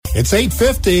It's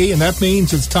 8:50, and that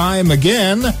means it's time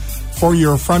again for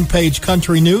your front page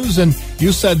country news. And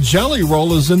you said Jelly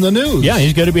Roll is in the news. Yeah,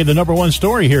 he's going to be the number one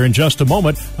story here in just a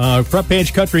moment. Front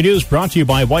page country news brought to you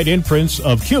by White Imprints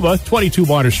of Cuba. 22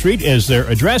 Water Street is their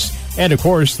address. And, of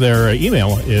course, their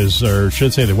email is, or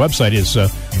should say their website is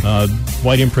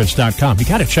whiteimprints.com. You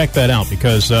got to check that out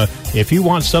because if you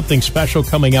want something special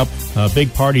coming up, a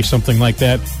big party, something like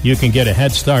that, you can get a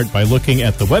head start by looking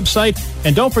at the website.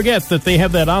 And don't forget that they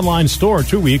have that online store,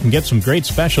 too, where you can get some great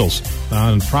specials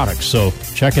on products. So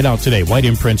check it out today,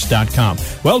 whiteimprints.com.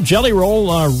 Well, Jelly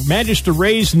Roll managed to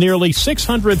raise nearly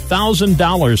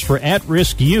 $600,000 for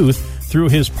at-risk youth through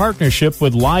his partnership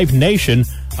with Live Nation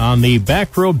on the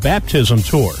Back Road Baptism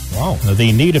Tour. Wow.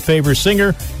 The Need a Favor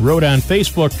singer wrote on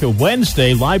Facebook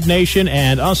Wednesday, Live Nation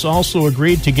and us also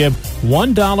agreed to give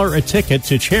 $1 a ticket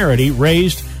to charity,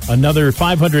 raised another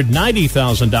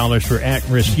 $590,000 for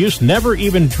at-risk youth. Never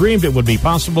even dreamed it would be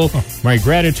possible. My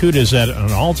gratitude is at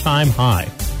an all-time high.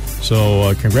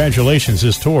 So congratulations,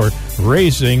 this tour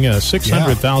raising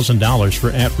 $600,000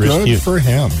 for at-risk youth. Good for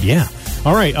him. Yeah.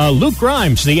 All right, Luke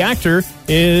Grimes, the actor,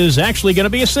 is actually going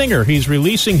to be a singer. He's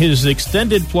releasing his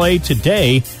extended play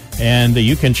today, and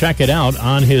you can check it out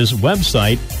on his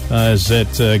website as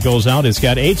it goes out. It's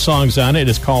got 8 songs on it.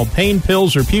 It's called Pain,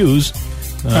 Pills, or Pews.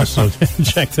 So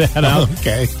check that out.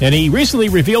 Okay. And he recently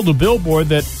revealed to Billboard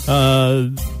that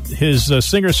his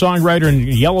singer-songwriter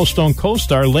and Yellowstone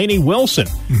co-star Lainey Wilson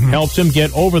helped him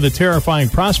get over the terrifying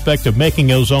prospect of making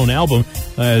his own album.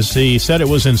 As he said, it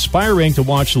was inspiring to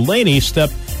watch Lainey step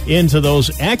into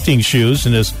those acting shoes.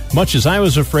 And as much as I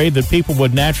was afraid that people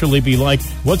would naturally be like,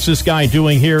 what's this guy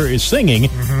doing here is singing,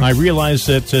 I realized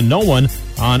that no one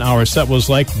on our set was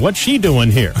like, what's she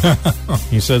doing here?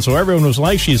 He said, so everyone was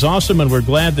like, she's awesome, and we're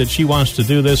glad that she wants to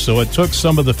do this. So it took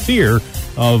some of the fear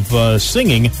of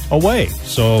singing away.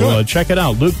 So check it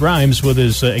out. Luke Grimes with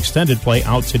his extended play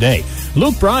out today.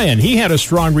 Luke Bryan, he had a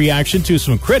strong reaction to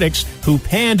some critics who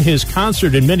panned his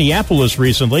concert in Minneapolis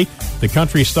recently. The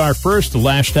country star first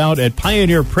lashed out at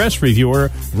Pioneer Press reviewer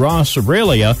Ross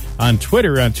Aurelia on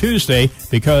Twitter on Tuesday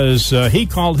because he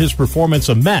called his performance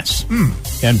a mess.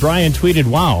 And Bryan tweeted,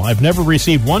 wow, I've never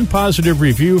received one positive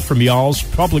review from y'all's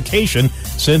publication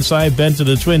since I've been to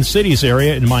the Twin Cities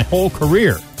area in my whole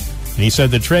career. And he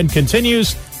said the trend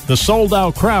continues. The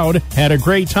sold-out crowd had a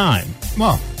great time.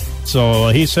 Well, so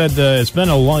he said it's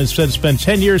been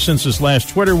 10 years since his last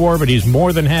Twitter war, but he's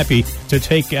more than happy to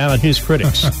take out his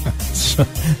critics. So,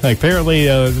 apparently,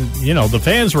 the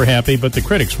fans were happy, but the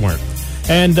critics weren't.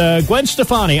 And Gwen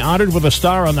Stefani honored with a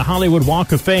star on the Hollywood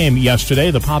Walk of Fame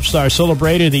yesterday. The pop star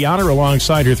celebrated the honor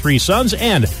alongside her 3 sons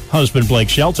and husband Blake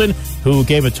Shelton, who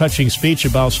gave a touching speech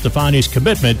about Stefani's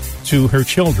commitment to her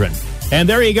children. And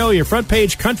there you go, your front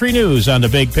page country news on the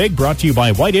Big Pig, brought to you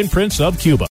by White Imprints of Cuba.